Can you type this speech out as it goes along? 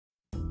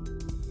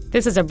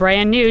This is a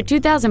brand new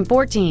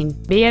 2014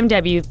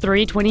 BMW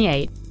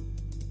 328.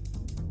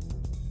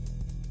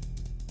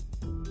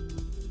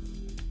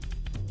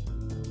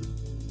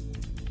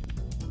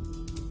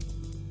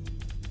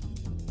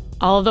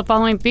 All of the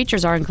following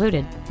features are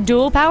included: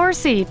 dual power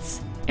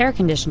seats, air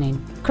conditioning,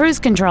 cruise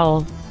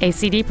control, a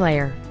CD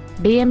player,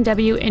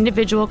 BMW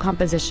individual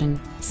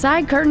composition,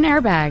 side curtain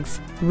airbags,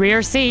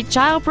 rear seat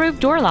child-proof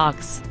door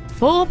locks,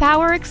 full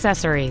power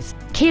accessories,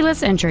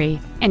 keyless entry,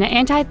 and an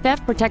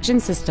anti-theft protection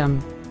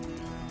system.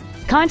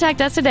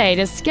 Contact us today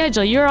to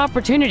schedule your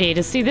opportunity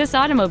to see this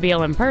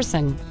automobile in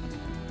person.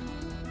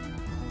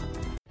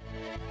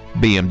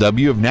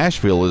 BMW of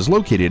Nashville is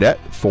located at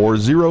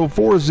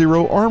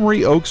 4040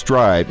 Armory Oaks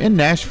Drive in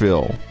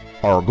Nashville.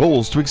 Our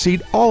goal is to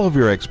exceed all of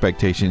your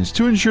expectations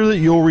to ensure that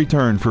you'll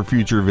return for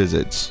future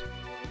visits.